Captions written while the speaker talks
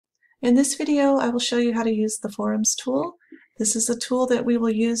In this video, I will show you how to use the Forums tool. This is a tool that we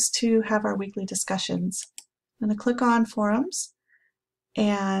will use to have our weekly discussions. I'm going to click on Forums,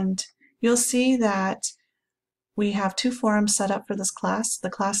 and you'll see that we have two forums set up for this class,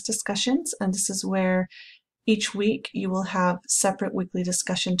 the class discussions, and this is where each week you will have separate weekly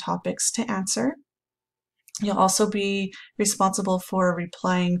discussion topics to answer. You'll also be responsible for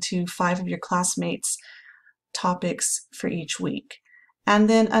replying to 5 of your classmates' topics for each week. And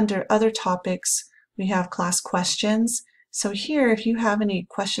then under other topics, we have class questions. So here, if you have any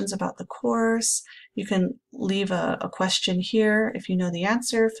questions about the course, you can leave a question here. If you know the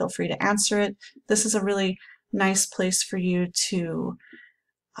answer, feel free to answer it. This is a really nice place for you to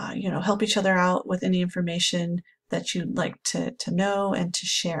help each other out with any information that you'd like to know and to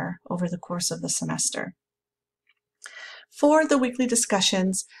share over the course of the semester. For the weekly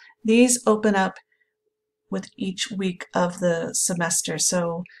discussions, these open up with each week of the semester.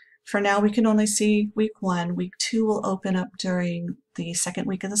 So for now, we can only see week 1. Week 2 will open up during the second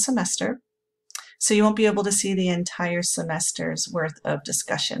week of the semester. So you won't be able to see the entire semester's worth of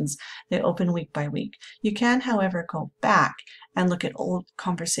discussions. They open week by week. You can, however, go back and look at old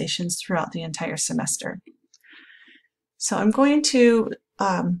conversations throughout the entire semester. So I'm going to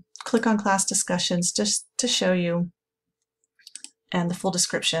click on class discussions just to show you, and the full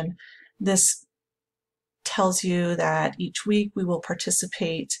description. This tells you that each week we will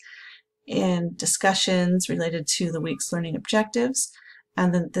participate in discussions related to the week's learning objectives,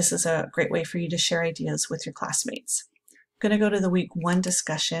 and then this is a great way for you to share ideas with your classmates. I'm going to go to the week 1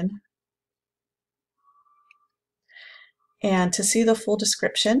 discussion, and to see the full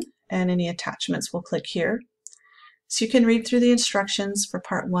description and any attachments, we'll click here. So you can read through the instructions for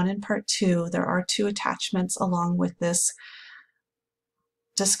part 1 and part 2. There are 2 attachments along with this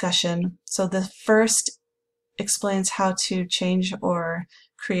discussion. So the first explains how to change or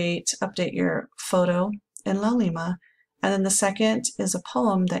update your photo in Laulima, and then the second is a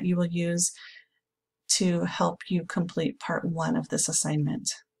poem that you will use to help you complete part 1 of this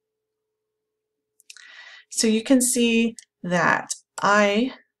assignment. So you can see that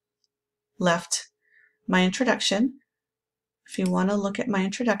I left my introduction. If you want to look at my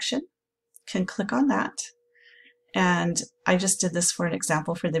introduction, you can click on that. And I just did this for an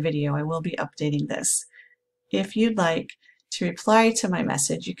example for the video. I will be updating this. If you'd like to reply to my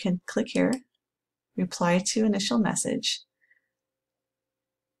message, you can click here, reply to initial message,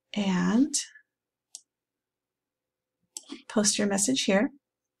 and post your message here.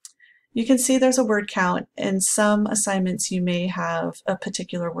 You can see there's a word count. In some assignments, you may have a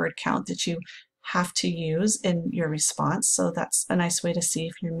particular word count that you have to use in your response. So that's a nice way to see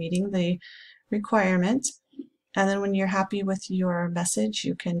if you're meeting the requirement. And then when you're happy with your message,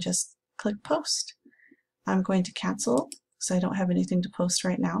 you can just click post. I'm going to cancel because I don't have anything to post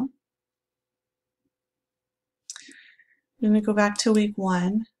right now. I'm going to go back to week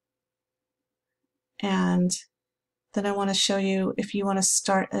 1, and then I want to show you if you want to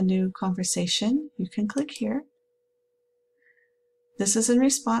start a new conversation, you can click here. This is in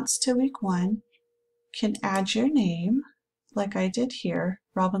response to week 1. You can add your name like I did here,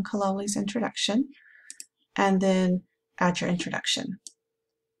 Robin Kalauli's introduction, and then add your introduction.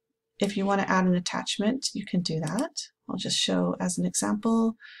 If you want to add an attachment, you can do that. I'll just show as an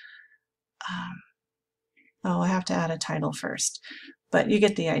example. I have to add a title first, but you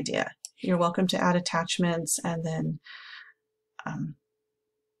get the idea. You're welcome to add attachments, and then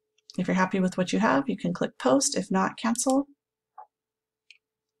if you're happy with what you have, you can click post. If not, cancel.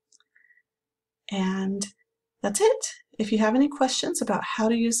 And that's it. If you have any questions about how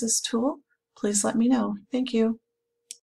to use this tool, please let me know. Thank you.